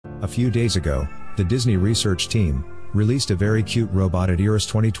A few days ago, the Disney research team released a very cute robot at IROS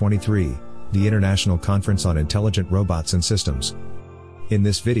 2023, the International Conference on Intelligent Robots and Systems. In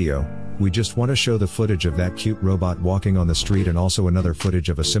this video, we just want to show the footage of that cute robot walking on the street and also another footage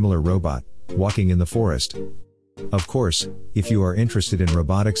of a similar robot walking in the forest. Of course, if you are interested in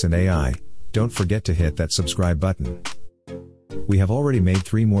robotics and AI, don't forget to hit that subscribe button. We have already made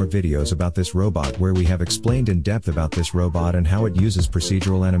 3 more videos about this robot where we have explained in depth about this robot and how it uses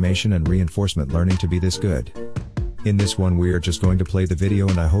procedural animation and reinforcement learning to be this good. In this one we are just going to play the video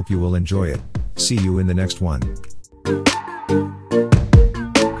and I hope you will enjoy it. See you in the next one.